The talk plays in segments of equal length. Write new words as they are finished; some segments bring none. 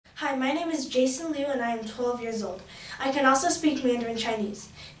Hi, my name is Jason Liu and I am 12 years old. I can also speak Mandarin Chinese.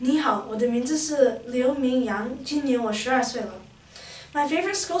 你好，我的名字是刘明阳，今年我12岁了。My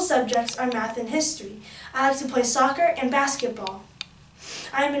favorite school subjects are math and history. I like to play soccer and basketball.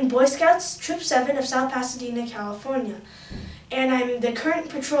 I am in Boy Scouts Troop 7 of South Pasadena, California, and I'm the current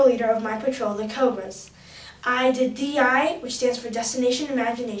patrol leader of my patrol, the Cobras. I did DI, which stands for Destination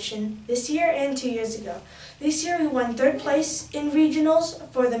Imagination, this year and 2 years ago. This year we won 3rd place in regionals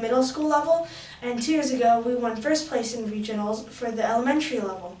for the middle school level, and 2 years ago we won 1st place in regionals for the elementary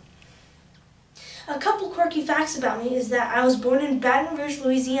level. A couple quirky facts about me is that I was born in Baton Rouge,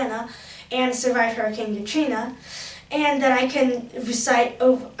 Louisiana, and survived Hurricane Katrina, and that I can recite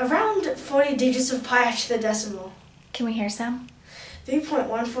around 40 digits of pi to the decimal. Can we hear some?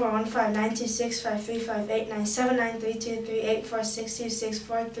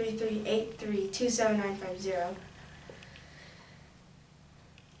 3.141596535897932384626433832795.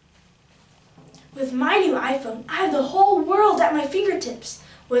 With my new iPhone, I have the whole world at my fingertips.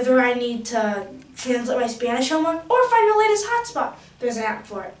 Whether I need to translate my Spanish homework or find the latest hotspot, there's an app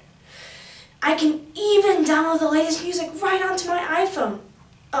for it. I can even download the latest music right onto my iPhone.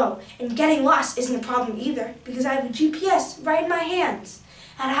 Oh, and getting lost isn't a problem either because I have a GPS right in my hands.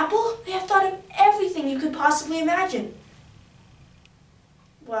 At Apple, they have thought of everything you could possibly imagine.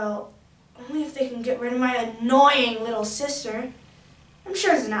 Well, only if they can get rid of my annoying little sister. I'm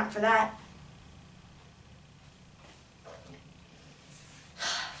sure there's an app for that.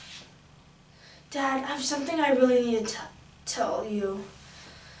 Dad, I have something I really need to tell you.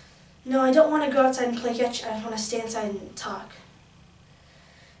 No, I don't want to go outside and play catch. I want to stay inside and talk.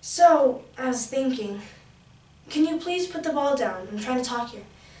 So, I was thinking, can you please put the ball down? I'm trying to talk here.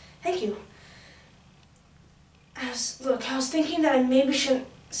 Thank you. I was thinking that I maybe shouldn't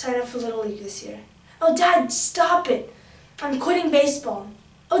sign up for Little League this year. Oh, Dad, stop it. I'm quitting baseball.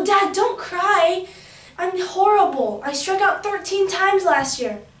 Oh, Dad, don't cry. I'm horrible. I struck out 13 times last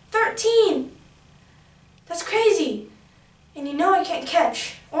year. 13! That's crazy. And you know I can't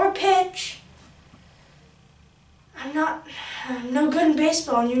catch or pitch. I'm no good in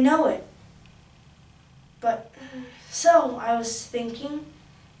baseball and you know it. But, so I was thinking,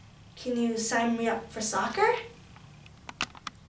 can you sign me up for soccer?